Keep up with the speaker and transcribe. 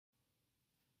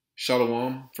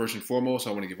Shalom. First and foremost,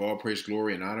 I want to give all praise,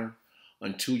 glory, and honor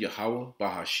unto Yahawah,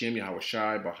 Bahasham,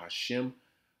 Yahawashi, Bahasham,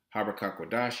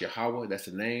 Habakkuk-Kodash, Yahawah. That's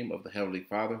the name of the Heavenly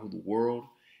Father, who the world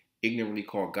ignorantly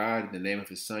called God, in the name of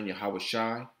His Son,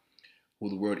 Yahawashi, who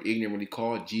the world ignorantly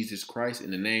called Jesus Christ, in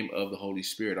the name of the Holy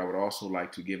Spirit. I would also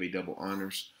like to give a double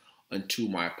honors unto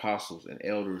my apostles and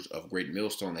elders of Great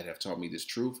Millstone that have taught me this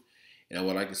truth. And I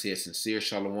would like to say a sincere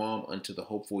shalom unto the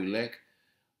hopeful elect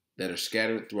that are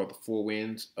scattered throughout the four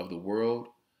winds of the world,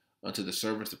 unto the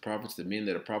servants, the prophets, the men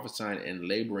that are prophesying and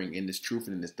laboring in this truth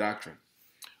and in this doctrine.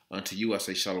 Unto you I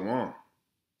say shalom.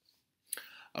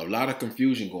 A lot of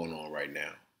confusion going on right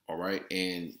now, all right?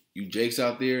 And you jakes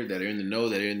out there that are in the know,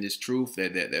 that are in this truth,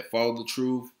 that follow the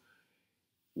truth,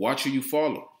 watch who you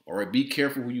follow, all right? Be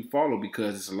careful who you follow,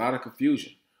 because it's a lot of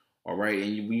confusion, all right?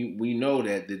 And we know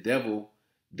that the devil,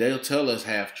 they'll tell us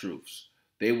half-truths.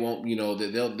 They won't,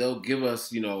 they'll give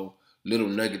us, little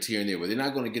nuggets here and there, but they're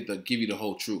not going to give you the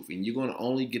whole truth. And you're going to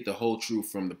only get the whole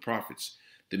truth from the prophets,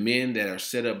 the men that are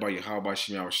set up by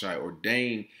Yahawashi,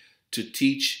 ordained to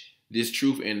teach this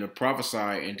truth and to prophesy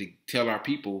and to tell our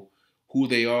people who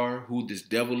they are, who this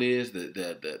devil is,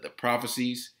 the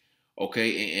prophecies,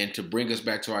 okay, and to bring us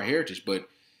back to our heritage. But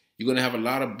you're going to have a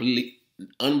lot of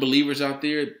unbelievers out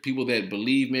there, people that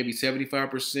believe maybe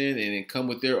 75% and then come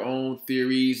with their own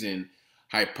theories and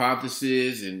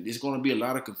hypothesis, and it's going to be a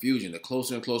lot of confusion the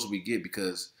closer and closer we get,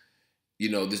 because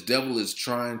this devil is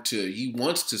he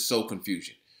wants to sow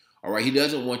confusion. All right, he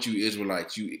doesn't want you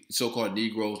Israelites, you so-called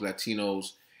Negroes,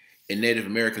 Latinos, and Native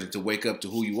Americans to wake up to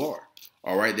who you are.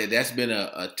 All right, that's been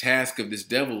a task of this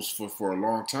devil's for a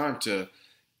long time to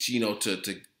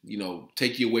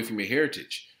take you away from your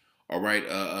heritage. All right,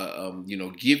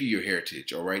 give you your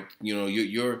heritage. All right,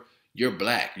 you're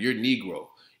black, you're Negro,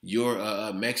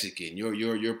 you're Mexican,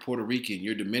 you're Puerto Rican,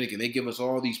 you're Dominican. They give us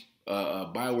all these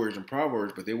bywords and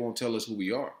proverbs, but they won't tell us who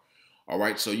we are. All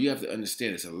right, so you have to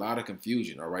understand it's a lot of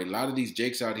confusion. All right, a lot of these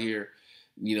jakes out here,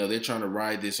 they're trying to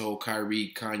ride this whole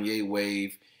Kyrie, Kanye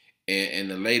wave, and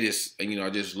the latest. I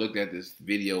just looked at this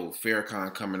video,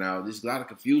 Farrakhan coming out. There's a lot of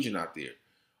confusion out there.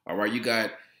 All right, you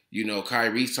got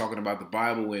Kyrie's talking about the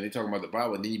Bible, and they're talking about the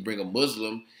Bible, and then you bring a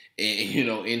Muslim and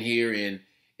in here, and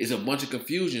it's a bunch of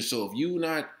confusion. So if you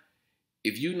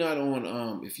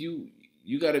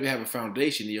got to have a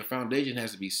foundation. Your foundation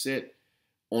has to be set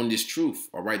on this truth.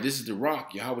 All right, this is the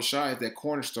rock. Yahawashi is that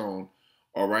cornerstone.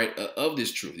 All right, of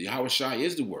this truth. Yahawashi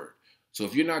is the word. So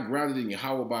if you're not grounded in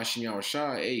Yahawah, Bahasham,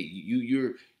 Yahawashi,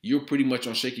 hey, you're pretty much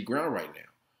on shaky ground right now.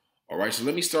 All right, so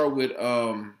let me start with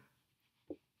because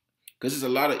it's a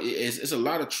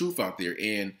lot of truth out there,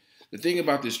 and the thing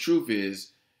about this truth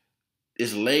is,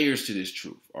 there's layers to this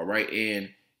truth, all right? And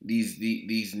these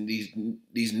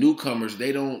newcomers,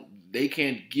 they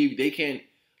can't,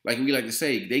 like we like to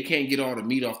say, they can't get all the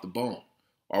meat off the bone,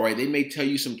 all right? They may tell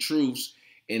you some truths,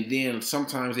 and then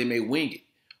sometimes they may wing it,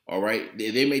 all right?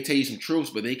 They may tell you some truths,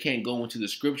 but they can't go into the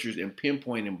scriptures and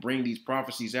pinpoint and bring these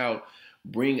prophecies out,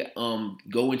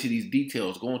 go into these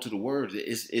details, go into the words.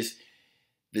 It's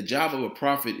the job of a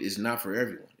prophet is not for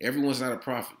everyone. Everyone's not a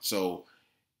prophet, so.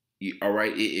 All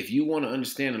right, if you want to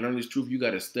understand and learn this truth, you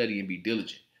got to study and be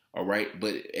diligent. All right,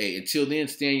 but hey, until then,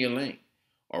 stay in your lane.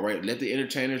 All right, let the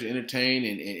entertainers entertain,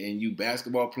 and you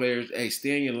basketball players, hey,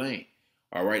 stay in your lane.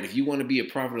 All right, if you want to be a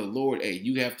prophet of the Lord, hey,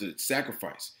 you have to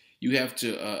sacrifice. You have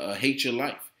to hate your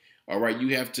life. All right,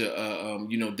 you have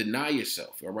to deny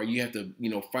yourself. All right, you have to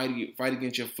fight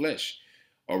against your flesh.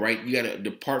 All right, you got to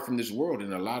depart from this world,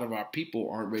 and a lot of our people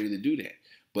aren't ready to do that.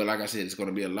 But like I said, it's going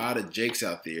to be a lot of jakes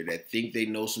out there that think they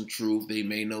know some truth. They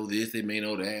may know this, they may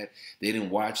know that. They didn't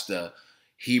watch the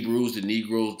Hebrews, the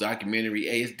Negroes documentary.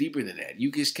 Hey, it's deeper than that. You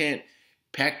just can't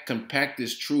compact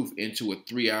this truth into a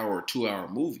 3-hour or 2-hour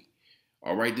movie.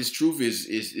 All right, this truth is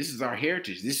this is our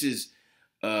heritage. This is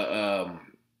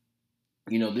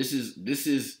this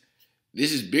is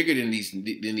bigger than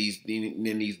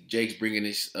these jakes bringing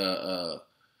this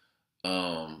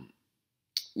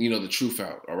the truth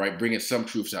out, all right? Bringing some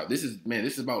truths out. This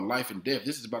is about life and death.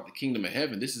 This is about the kingdom of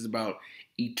heaven. This is about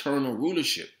eternal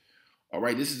rulership, all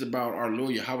right? This is about our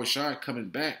Lord Yahawashi coming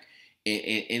back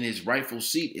in his rightful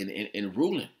seat and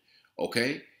ruling,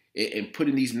 okay? And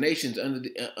putting these nations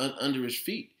under his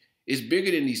feet. It's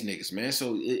bigger than these niggas, man.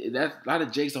 So a lot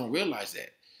of jakes don't realize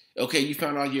that. Okay, you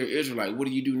found out you're an Israelite. What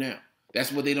do you do now?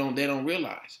 That's what they don't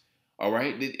realize, all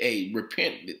right? Hey,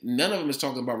 repent. None of them is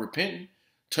talking about repenting,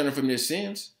 turning from their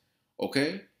sins,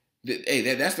 okay?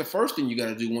 That's the first thing you got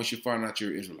to do once you find out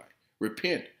you're an Israelite.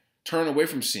 Repent, turn away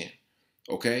from sin,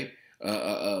 okay?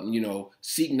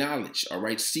 Seek knowledge, all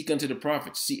right? Seek unto the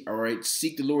prophets, seek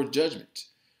the Lord's judgment,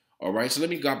 all right? So let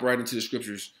me go right into the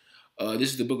scriptures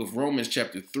This is the book of Romans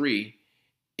chapter 3,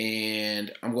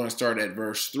 and I'm going to start at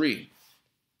verse 3.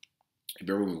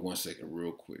 Bear with me 1 second,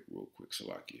 real quick,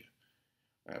 Salakia.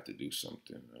 I have to do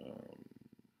something.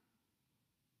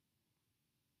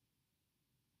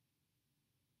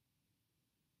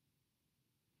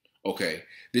 Okay,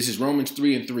 this is Romans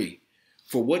 3 and 3.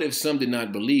 For what if some did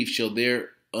not believe? Shall their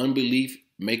unbelief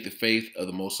make the faith of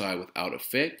the Most High without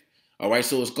effect? All right,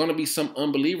 so it's going to be some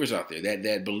unbelievers out there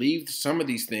that believe some of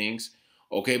these things,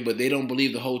 okay, but they don't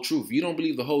believe the whole truth. If you don't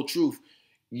believe the whole truth,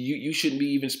 you shouldn't be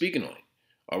even speaking on it.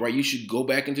 All right, you should go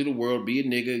back into the world, be a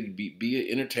nigga, be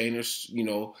an entertainer,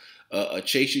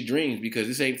 chase your dreams, because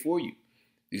this ain't for you.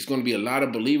 There's going to be a lot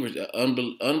of believers,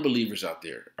 unbelievers out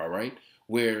there, all right,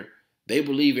 where they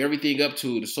believe everything up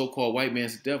to the so-called white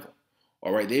man's the devil.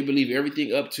 All right, they believe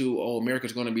everything up to,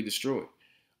 America's going to be destroyed.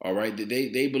 All right,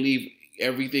 they believe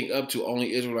everything up to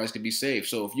only Israelites can be saved.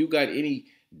 So if you got any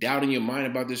doubt in your mind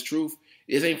about this truth,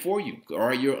 it ain't for you. All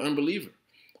right, you're an unbeliever.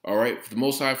 All right, the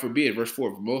Most High forbid, verse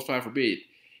 4, the Most High forbid,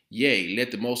 yea,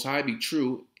 let the Most High be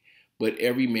true, but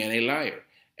every man a liar,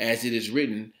 as it is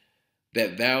written,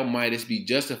 that thou mightest be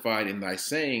justified in thy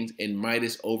sayings and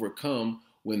mightest overcome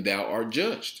when thou art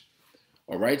judged.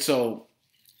 All right, so,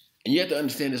 and you have to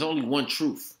understand there's only one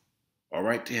truth. All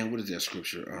right, damn, what is that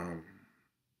scripture?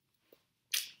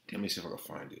 Let me see if I can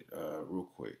find it real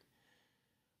quick.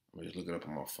 Let me just look it up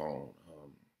on my phone.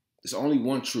 There's only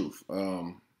one truth.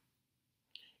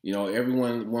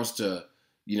 Everyone wants to,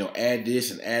 add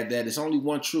this and add that. It's only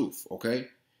one truth, okay?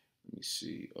 Let me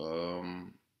see. I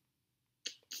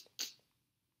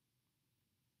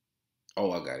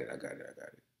got it.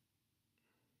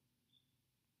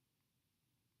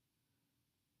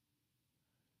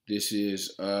 This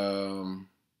is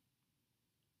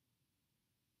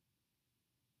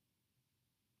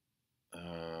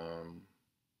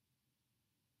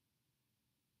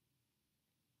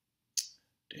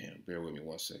damn, bear with me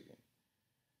 1 second.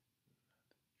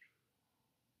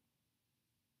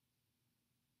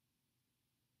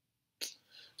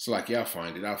 So I'll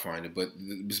find it. But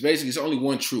it's basically, it's only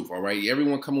one truth, all right?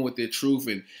 Everyone coming with their truth,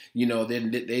 and then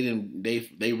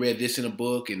they read this in a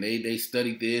book, and they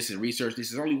studied this and researched this.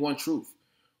 There's only one truth,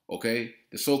 okay?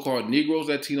 The so-called Negroes,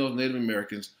 Latinos, Native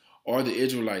Americans are the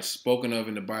Israelites spoken of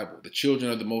in the Bible, the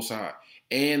children of the Most High,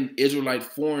 and Israelite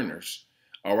foreigners,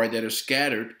 all right, that are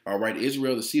scattered, all right?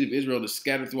 Israel, the seed of Israel, is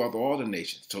scattered throughout all the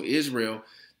nations. So Israel,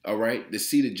 all right, the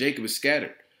seed of Jacob is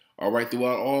scattered, all right,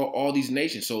 throughout all these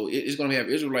nations. So it's going to have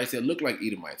Israelites that look like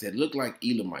Edomites, that look like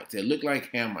Elamites, that look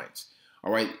like Hamites.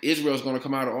 All right, Israel is going to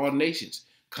come out of all nations,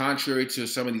 contrary to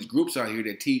some of these groups out here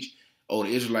that teach, the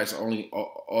Israelites are only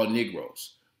all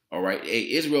Negroes. All right,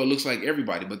 Israel looks like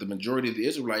everybody, but the majority of the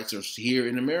Israelites are here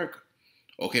in America,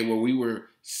 okay, where we were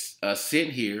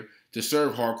sent here to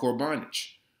serve hardcore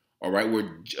bondage. All right, where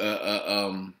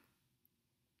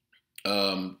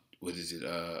what is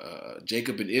it?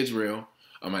 Jacob and Israel.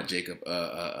 I'm not Jacob.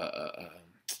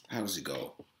 How does it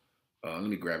go? Let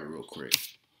me grab it real quick.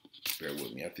 Bear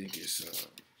with me. I think it's.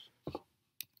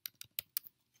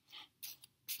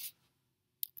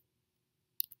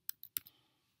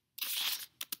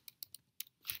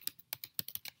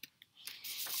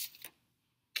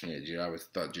 I always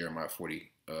thought Jeremiah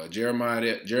 40.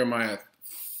 Jeremiah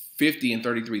 50 and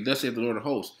 33. Thus saith the Lord of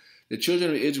hosts: the children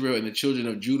of Israel and the children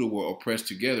of Judah were oppressed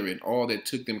together, and all that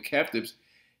took them captives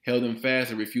held them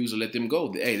fast and refused to let them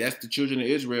go. Hey, that's the children of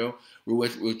Israel,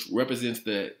 which represents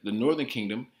the northern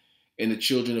kingdom, and the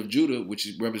children of Judah,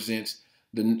 which represents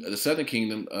the southern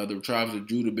kingdom, the tribes of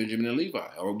Judah, Benjamin, and Levi.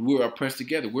 Or we were oppressed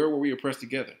together. Where were we oppressed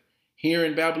together? Here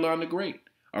in Babylon the Great.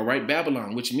 All right,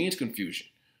 Babylon, which means confusion.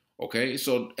 Okay,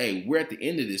 so hey, we're at the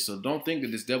end of this, so don't think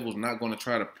that this devil is not going to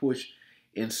try to push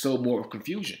and sow more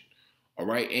confusion. All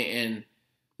right, and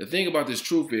the thing about this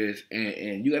truth is,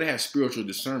 and you got to have spiritual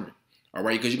discernment. All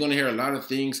right, because you're going to hear a lot of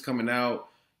things coming out,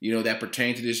 that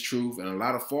pertain to this truth, and a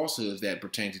lot of falsehoods that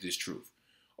pertain to this truth.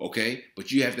 Okay,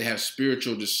 but you have to have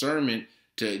spiritual discernment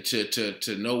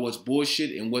to know what's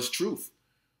bullshit and what's truth.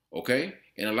 Okay,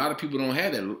 and a lot of people don't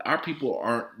have that. Our people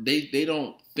aren't. They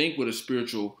don't think with a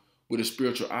spiritual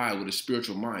eye, with a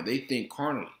spiritual mind. They think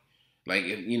carnally. Like,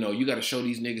 you got to show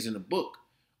these niggas in the book,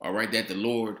 all right, that the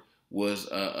Lord was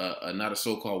not a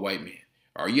so-called white man.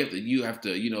 Or you have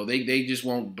to, they just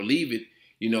won't believe it.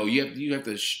 You have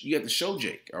to show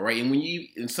Jake, all right.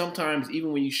 And sometimes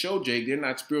even when you show Jake, they're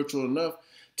not spiritual enough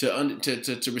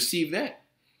to receive that.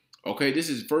 Okay, this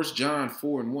is 1 John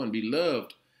 4 and 1.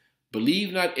 Beloved,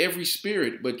 believe not every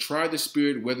spirit, but try the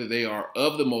spirit whether they are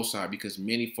of the Most High, because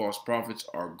many false prophets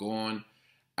are gone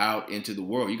out into the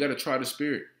world. You got to try the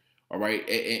spirit, all right.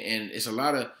 And it's a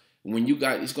lot of When you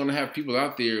got, it's going to have people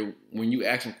out there, when you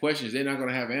ask them questions, they're not going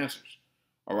to have answers.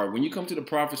 All right. When you come to the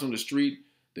prophets on the street,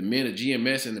 the men of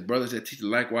GMS and the brothers that teach the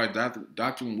likewise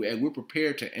doctrine, we're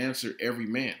prepared to answer every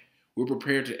man. We're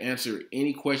prepared to answer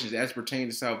any questions as pertain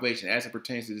to salvation, as it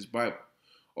pertains to this Bible.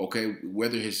 Okay,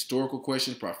 whether historical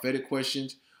questions, prophetic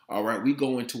questions. All right, we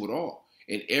go into it all.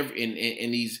 And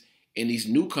these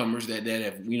newcomers that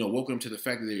have woken up to the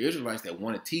fact that they're Israelites that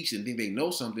want to teach and think they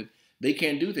know something, they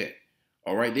can't do that.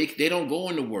 All right, they don't go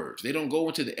into words. They don't go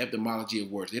into the etymology of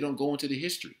words. They don't go into the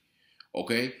history.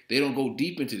 Okay, they don't go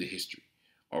deep into the history.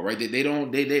 All right, they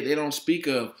don't speak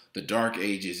of the Dark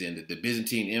Ages and the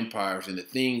Byzantine empires and the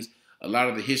things. A lot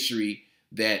of the history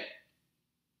that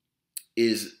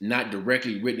is not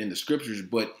directly written in the scriptures,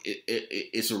 but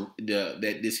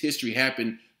that this history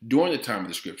happened during the time of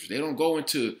the scriptures. They don't go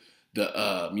into the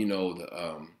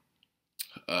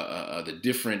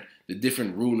different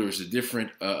rulers, the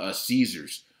different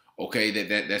Caesars. Okay,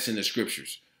 that's in the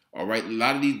scriptures. All right, a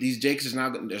lot of these Jakes is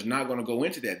not going to go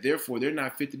into that. Therefore, they're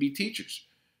not fit to be teachers.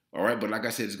 All right, but like I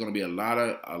said, there's going to be a lot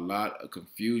of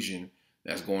confusion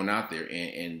that's going out there,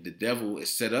 and the devil has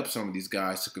set up some of these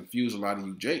guys to confuse a lot of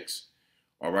you Jakes.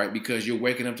 All right, because you're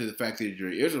waking up to the fact that you're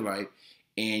an Israelite,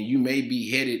 and you may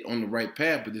be headed on the right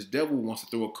path, but this devil wants to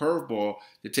throw a curveball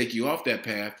to take you off that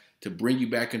path, to bring you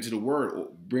back into the word, or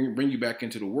bring you back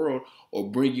into the world, or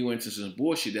bring you into some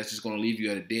bullshit that's just going to leave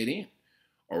you at a dead end.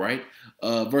 All right,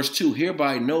 verse 2: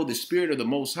 Hereby know the Spirit of the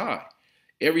Most High.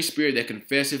 Every spirit that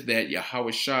confesseth that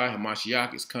Yahawashi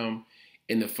Hamashiach is come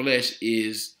in the flesh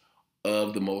is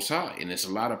of the Most High. And there's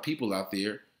a lot of people out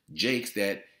there, Jakes,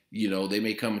 that, they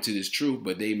may come into this truth,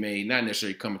 but they may not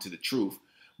necessarily come into the truth,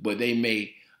 but they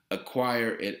may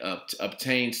acquire and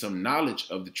obtain some knowledge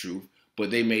of the truth,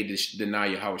 but they may deny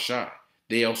Yahawashi.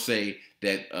 They'll say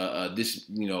that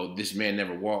this man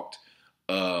never walked,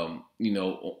 on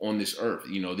this earth.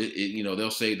 They'll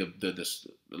say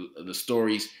the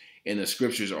stories in the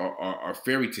scriptures are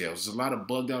fairy tales. There's a lot of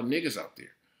bugged out niggas out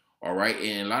there. All right.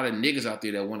 And a lot of niggas out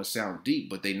there that want to sound deep,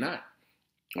 but they not.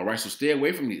 All right. So stay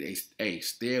away from these.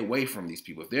 Stay away from these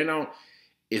people.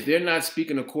 If they're not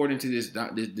speaking according to this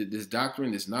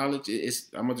doctrine, this knowledge,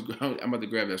 I'm about to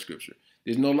grab that scripture.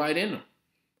 There's no light in them.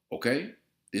 Okay.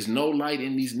 There's no light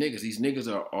in these niggas. These niggas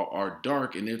are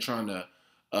dark, and they're trying to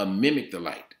mimic the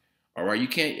light. All right. You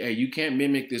can't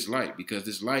mimic this light, because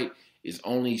this light is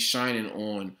only shining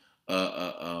on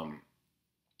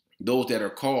those that are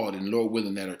called, and Lord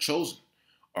willing that are chosen.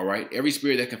 All right. Every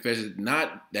spirit that confesses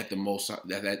not that the Most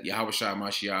that Yahawashi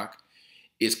Mashiach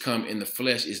is come in the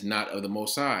flesh is not of the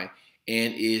Most High,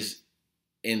 and this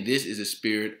is a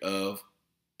spirit of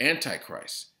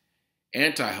Antichrist,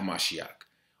 anti-Hamashiach,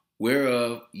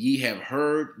 whereof ye have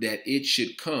heard that it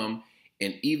should come,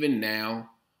 and even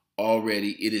now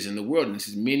already it is in the world. And this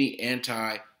is many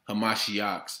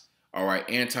anti-Hamashiachs, all right,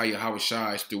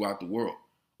 anti-Yahawashis throughout the world.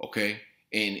 Okay.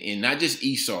 And not just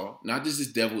Esau, not just this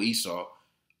devil Esau,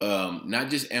 not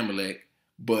just Amalek,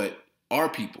 but our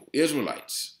people,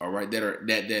 Israelites, all right, that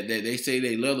they say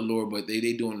they love the Lord, but they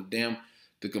doing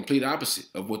the complete opposite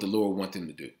of what the Lord wants them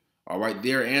to do. All right,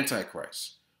 they're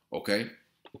antichrist. Okay.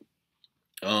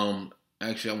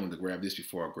 Actually, I wanted to grab this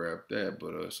before I grab that,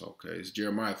 but it's okay. It's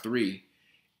Jeremiah 3,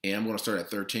 and I'm going to start at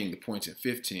 13. The points in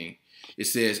 15. It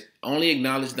says, "Only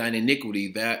acknowledge thine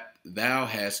iniquity, that thou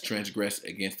hast transgressed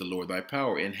against the Lord thy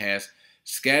power, and hast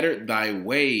scattered thy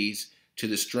ways to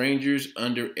the strangers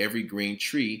under every green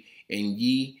tree, and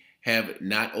ye have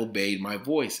not obeyed my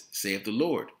voice, saith the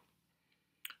Lord.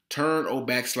 Turn, O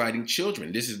backsliding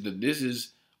children." This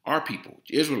is our people,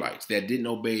 Israelites, that didn't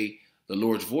obey the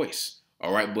Lord's voice.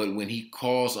 All right, but when he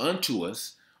calls unto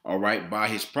us, all right, by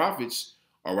his prophets,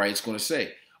 all right, it's going to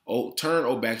say, "Oh, turn,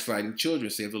 O backsliding children,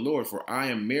 saith the Lord, for I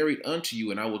am married unto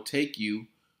you, and I will take you,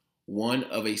 one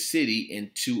of a city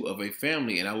and two of a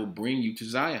family, and I will bring you to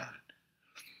Zion.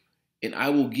 And I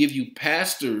will give you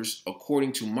pastors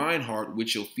according to mine heart,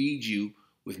 which shall feed you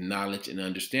with knowledge and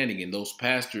understanding." And those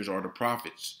pastors are the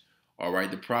prophets. All right,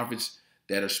 the prophets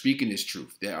that are speaking this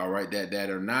truth, that all right, that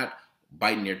are not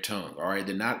biting their tongue. All right,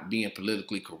 they're not being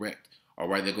politically correct. All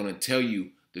right, they're going to tell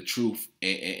you the truth,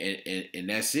 and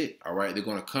that's it. All right, they're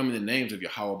going to come in the names of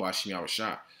Yahawah, Bahasham,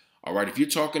 Yahawashi. All right, if you're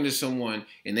talking to someone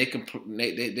and they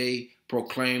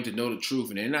proclaim to know the truth,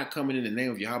 and they're not coming in the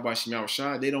name of Yahawah, Bahasham,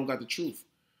 Yahawashi, they don't got the truth.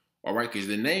 All right, because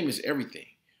the name is everything.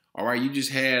 All right, you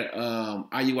just had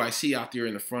IUIC out there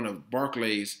in the front of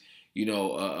Barclays,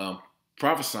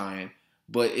 prophesying,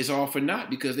 but it's all for naught,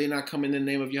 because they're not coming in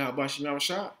the name of Yahawah, Bahasham,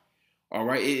 Yahawashi. All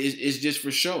right, it's just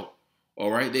for show.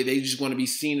 All right, they just want to be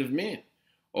seen of men.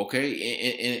 Okay,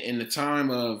 in the time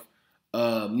of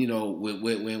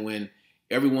when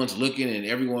everyone's looking and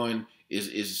everyone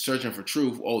is searching for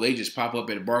truth. Oh, they just pop up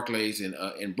at Barclays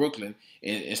in Brooklyn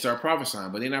and start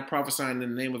prophesying, but they're not prophesying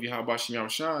in the name of Yahawashi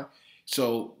Yahawashi.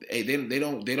 So hey, they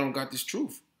don't got this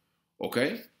truth.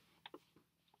 Okay.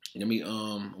 Let me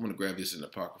I'm gonna grab this in the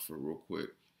apocrypha real quick.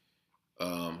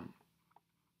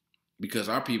 Because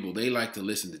our people, they like to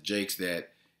listen to jakes that,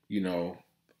 you know,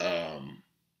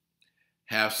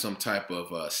 have some type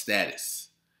of status.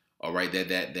 All right, that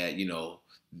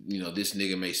this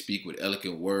nigga may speak with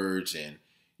eloquent words and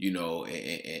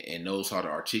and knows how to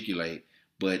articulate,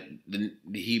 but they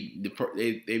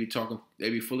be talking, they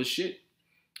be full of shit.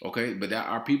 Okay, but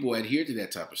our people adhere to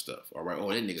that type of stuff. All right,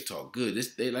 oh, that nigga talk good.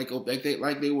 They like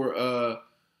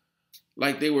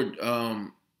they were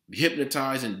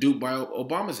hypnotized and duped by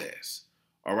Obama's ass.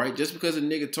 All right, just because a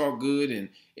nigga talk good and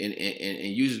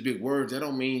uses big words, that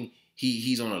don't mean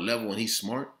he's on a level and he's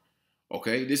smart.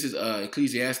 Okay, this is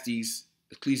Ecclesiastes,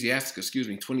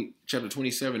 chapter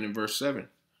 27 and verse 7.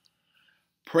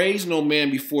 Praise no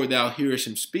man before thou hearest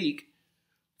him speak,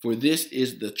 for this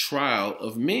is the trial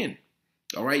of men.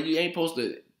 All right, you ain't supposed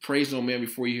to praise no man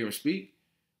before you hear him speak,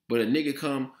 but a nigga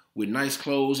come with nice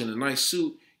clothes and a nice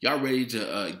suit, y'all ready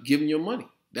to give him your money.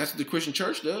 That's what the Christian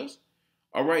church does.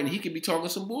 All right, and he could be talking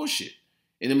some bullshit.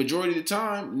 And the majority of the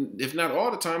time, if not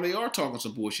all the time, they are talking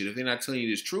some bullshit if they're not telling you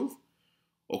this truth.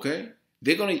 Okay?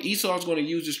 Esau's gonna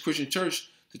use this Christian church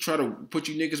to try to put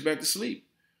you niggas back to sleep.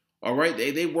 All right?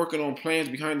 They working on plans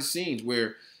behind the scenes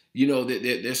where,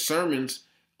 their sermons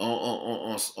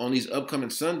on these upcoming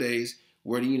Sundays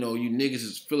where, you niggas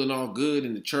is feeling all good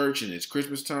in the church and it's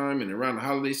Christmas time and around the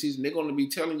holiday season, they're gonna be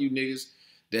telling you niggas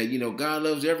that, God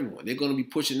loves everyone. They're gonna be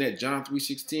pushing that John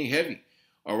 3:16 heavy.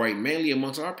 All right, mainly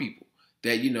amongst our people,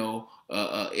 that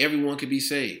everyone can be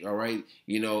saved. All right,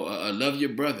 love your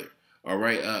brother. All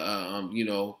right,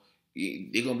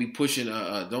 they're gonna be pushing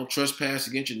don't trespass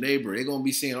against your neighbor. They're gonna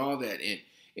be saying all that,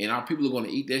 and our people are gonna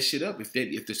eat that shit up if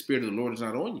the spirit of the Lord is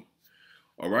not on you.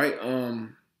 All right,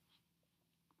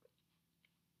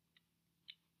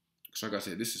 so like I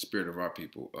said, this is the spirit of our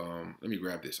people. Let me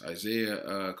grab this Isaiah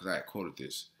because I had quoted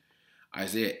this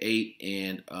Isaiah 8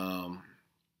 and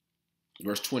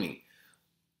verse 20.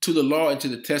 To the law and to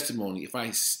the testimony,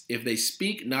 if they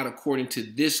speak not according to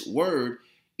this word,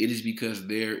 it is because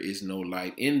there is no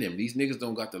light in them. These niggas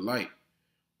don't got the light.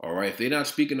 All right. If they're not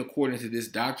speaking according to this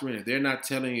doctrine, if they're not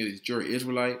telling you that you're an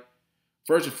Israelite,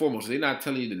 first and foremost, if they're not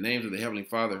telling you the names of the Heavenly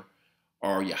Father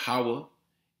are Yahawah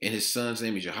and his son's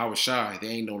name is Yahawashi,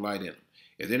 there ain't no light in them.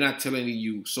 If they're not telling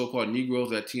you so-called Negroes,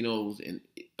 Latinos, and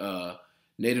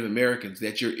Native Americans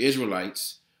that you're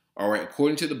Israelites, all right,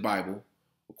 according to the Bible,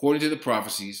 according to the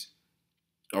prophecies,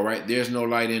 all right, there's no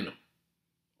light in them.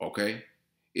 Okay?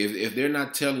 If they're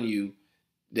not telling you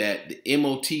that the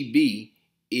MOTB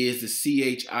is the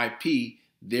CHIP,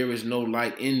 there is no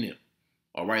light in them.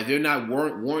 All right? They're not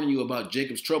warning you about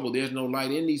Jacob's trouble. There's no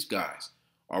light in these guys.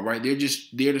 All right? They're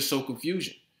just there to sow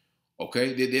confusion.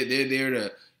 Okay? They're there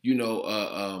to,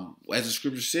 as the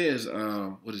scripture says,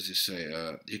 what does it say?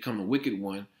 Here come the wicked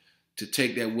one to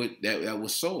take that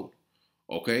was sold.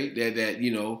 Okay? That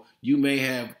you may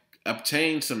have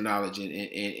obtained some knowledge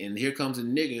and here comes a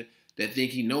nigga that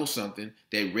think he knows something,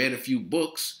 that read a few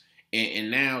books, and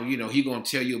now, he gonna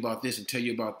tell you about this and tell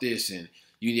you about this, and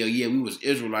yeah, we was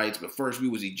Israelites, but first we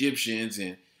was Egyptians,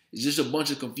 and it's just a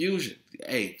bunch of confusion.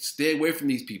 Hey, stay away from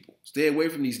these people. Stay away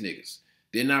from these niggas.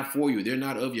 They're not for you. They're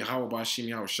not of Yahawah, Bahasham,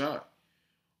 Yahawashi.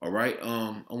 All right,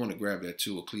 I want to grab that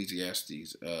too,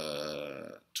 Ecclesiastes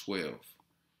 12.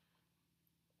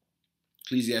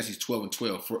 Ecclesiastes 12 and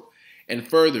 12. And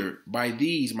further, by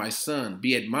these, my son,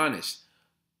 be admonished,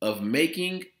 of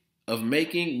making of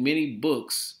many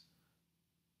books,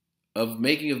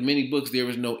 there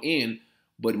is no end,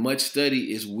 but much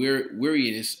study is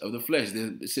weariness of the flesh.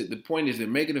 The point is that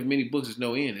making of many books is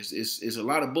no end. It's a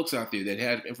lot of books out there that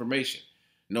have information,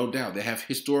 no doubt, that have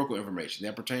historical information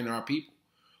that pertain to our people.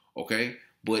 Okay,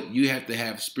 but you have to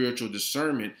have spiritual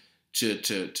discernment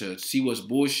to see what's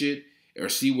bullshit or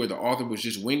see where the author was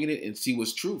just winging it and see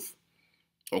what's truth.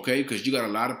 Okay, because you got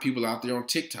a lot of people out there on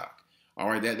TikTok. All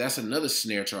right, that's another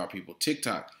snare to our people.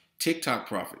 TikTok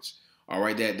prophets. All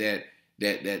right,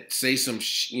 that say some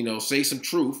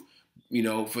truth,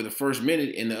 for the first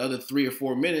minute, and the other 3 or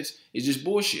 4 minutes is just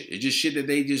bullshit. It's just shit that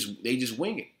they just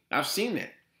wing it. I've seen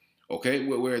that. Okay,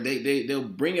 where they'll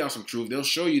bring out some truth. They'll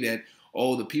show you that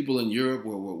the people in Europe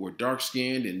were dark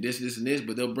skinned and this and this,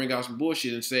 but they'll bring out some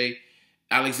bullshit and say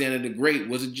Alexander the Great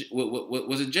was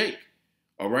a Jake.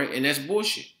 All right, and that's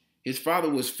bullshit. His father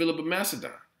was Philip of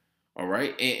Macedon. All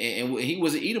right, and he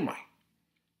was an Edomite.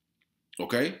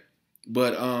 Okay,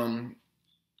 but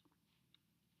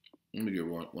Let me get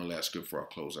one last script before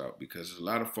I close out, because there's a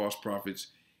lot of false prophets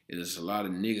and there's a lot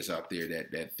of niggas out there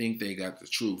that think they got the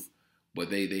truth, but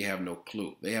they have no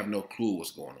clue. They have no clue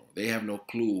what's going on. They have no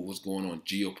clue what's going on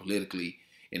geopolitically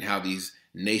and how these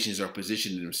nations are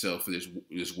positioning themselves for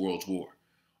this world's war.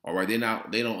 All right, they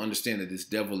don't understand that this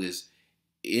devil is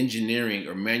engineering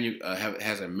or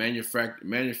has a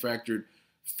manufactured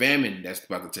famine that's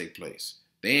about to take place.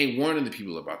 They ain't warning the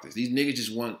people about this. These niggas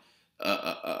just want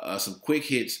some quick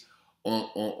hits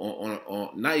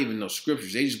on not even no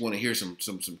scriptures. They just want to hear some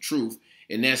truth,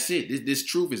 and that's it. This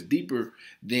truth is deeper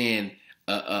than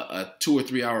a 2 or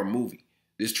 3 hour movie.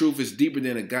 This truth is deeper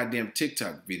than a goddamn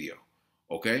TikTok video.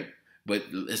 Okay, but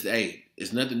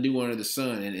it's nothing new under the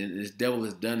sun, and this devil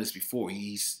has done this before.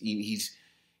 He's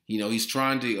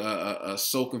trying to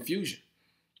sow confusion.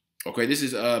 Okay, this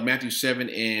is Matthew 7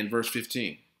 and verse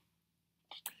 15.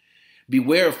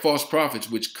 Beware of false prophets,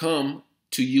 which come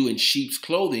to you in sheep's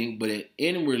clothing, but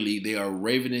inwardly they are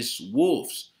ravenous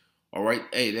wolves. All right,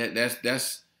 hey,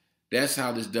 that's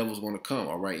how this devil's going to come.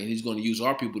 All right, and he's going to use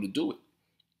our people to do it.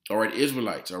 All right,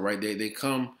 Israelites. All right, they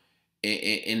come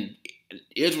and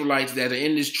Israelites that are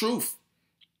in this truth.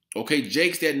 Okay,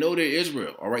 Jakes that know they're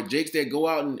Israel. All right, Jakes that go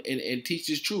out and teach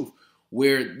this truth,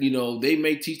 where they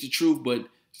may teach the truth, but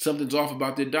something's off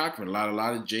about their doctrine. A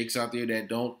lot of Jakes out there that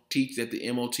don't teach that the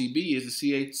MOTB is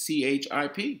the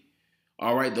CHIP.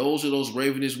 All right, those are those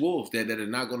ravenous wolves that are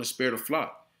not going to spare the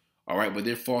flock. All right, but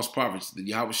they're false prophets. The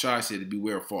Yahawashi said to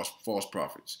beware of false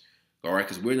prophets. All right,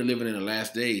 because we're living in the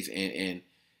last days, and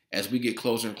as we get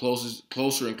closer and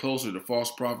closer, the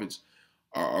false prophets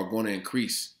are going to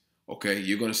increase. Okay,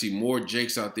 you're going to see more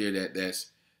Jakes out there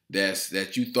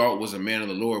that you thought was a man of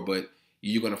the Lord, but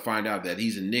you're going to find out that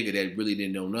he's a nigga that really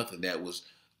didn't know nothing, that was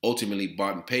ultimately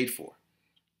bought and paid for.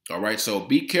 All right, so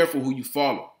be careful who you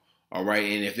follow. All right,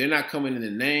 and if they're not coming in the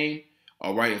name,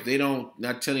 all right, if they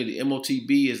not telling you the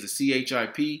MOTB is the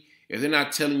CHIP, if they're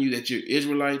not telling you that you're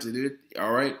Israelites,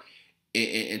 all right,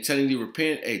 and telling you to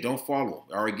repent, hey, don't follow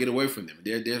them. All right, get away from them.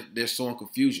 They're sowing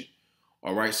confusion.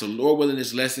 All right, so Lord willing,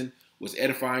 this lesson was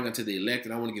edifying unto the elect,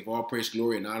 and I want to give all praise,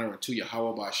 glory, and honor unto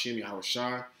Yahawah, Bahasham,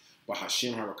 Yahawashi,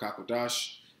 Bahasham,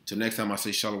 Harakakodash. Till next time, I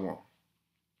say shalom.